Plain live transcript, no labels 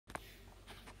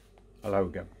Hello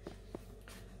again.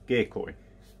 Gear cutting.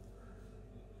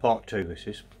 Part 2 this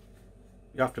is.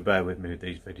 You have to bear with me with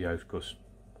these videos because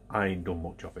I ain't done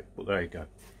much of it, but there you go.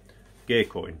 Gear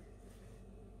cutting.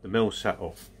 The mill's set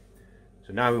up.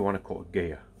 So now we want to cut a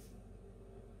gear.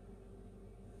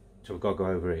 So we've got to go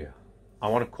over here. I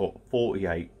want to cut a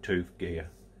 48 tooth gear,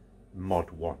 mod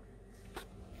 1.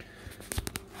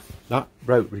 That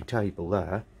rotary table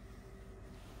there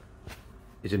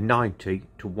is a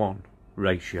 90:1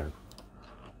 ratio.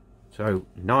 So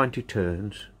 90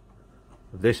 turns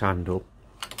of this handle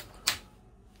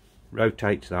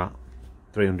rotates that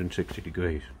 360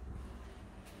 degrees.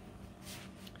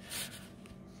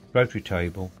 Rotary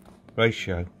table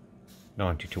ratio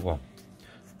 90:1.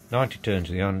 90 turns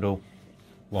of the handle,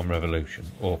 1 revolution,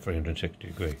 or 360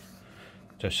 degrees.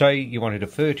 So say you wanted a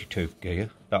 30 tooth gear,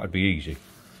 that would be easy,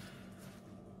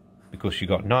 because you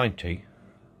got 90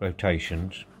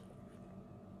 rotations.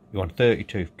 You want 30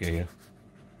 tooth gear,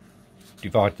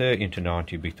 divide 30 into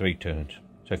 90 would be 3 turns.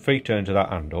 So 3 turns of that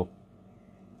handle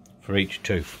for each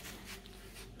tooth.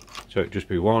 So it'd just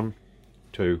be 1,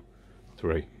 2,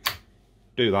 3.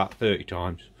 Do that 30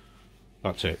 times.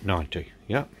 That's it, 90.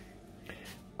 Yeah.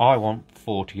 I want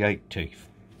 48 teeth.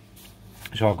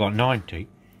 So I've got 90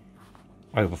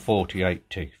 over 48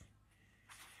 teeth.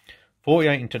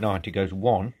 48 into 90 goes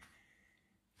 1,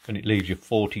 and it leaves you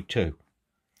 42.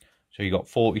 So you've got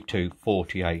 42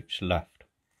 48s left.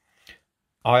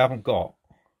 I haven't got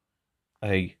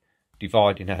a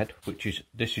dividing head,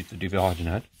 this is the dividing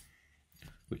head,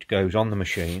 which goes on the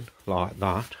machine like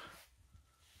that,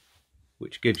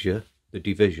 which gives you the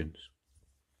divisions.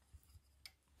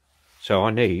 So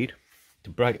I need to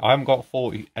break, I haven't got a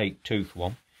 48 tooth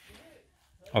one,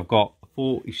 I've got a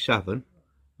 47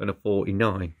 and a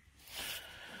 49.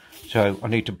 So I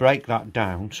need to break that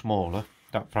down smaller,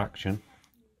 that fraction.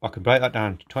 I can break that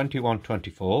down to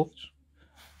 21/24.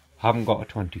 Haven't got a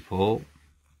 24,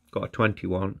 got a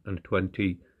 21 and a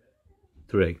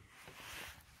 23.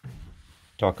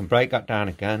 So I can break that down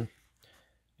again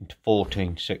into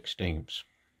 14/16.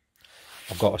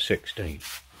 I've got a 16.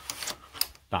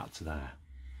 That's there.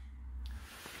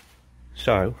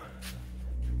 So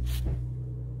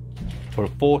for a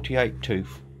 48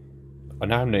 tooth, I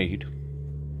now need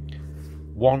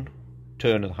 1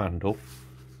 turn of the handle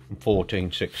and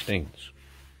 14/16,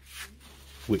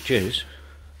 which is,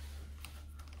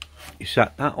 you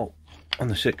set that up on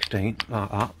the 16th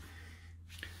like that,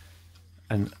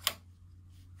 and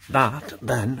that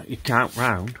then you count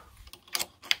round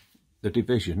the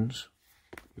divisions.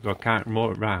 We've got to count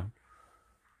more round,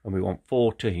 and we want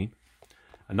 14,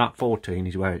 and that 14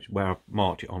 is where I've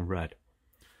marked it on red.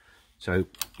 So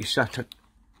you start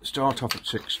off at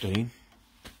 16.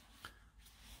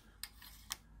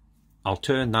 I'll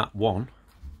turn that 1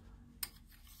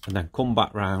 and then come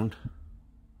back round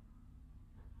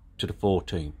to the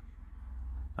 14,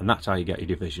 and that's how you get your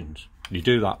divisions. You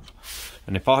do that,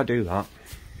 and if I do that,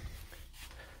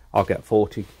 I'll get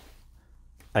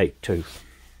 48 tooth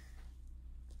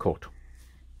cut.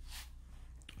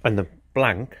 And the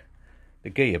blank, the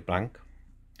gear blank,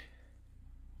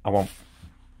 I want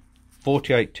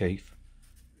 48 teeth,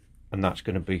 and that's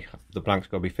going to be, the blank's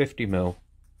got to be 50 mil,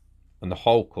 and the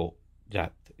hole cut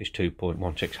depth is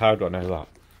 2.16. How do I know that?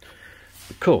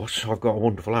 Because I've got a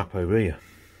wonderful app over here,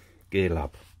 Gear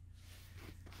Lab.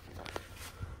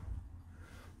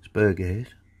 Spur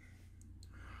gears,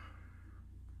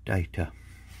 data.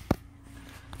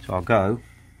 So I'll go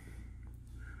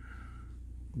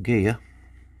gear,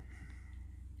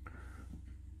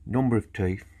 number of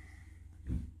teeth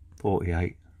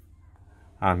 48,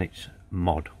 and it's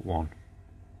mod 1.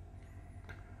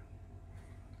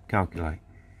 Calculate.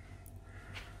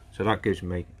 So that gives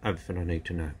me everything I need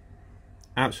to know.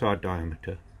 Outside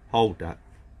diameter, hole depth.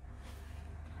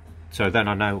 So then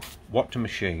I know what to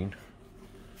machine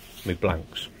my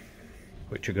blanks,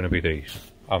 which are going to be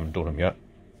these. I haven't done them yet.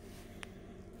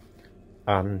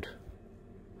 And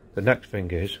the next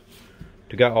thing is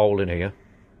to get a hole in here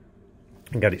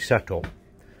and get it set up,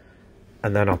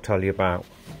 and then I'll tell you about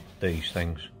these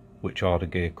things, which are the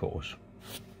gear cutters.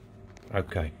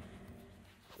 Okay.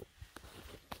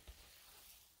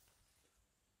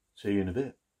 See you in a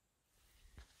bit.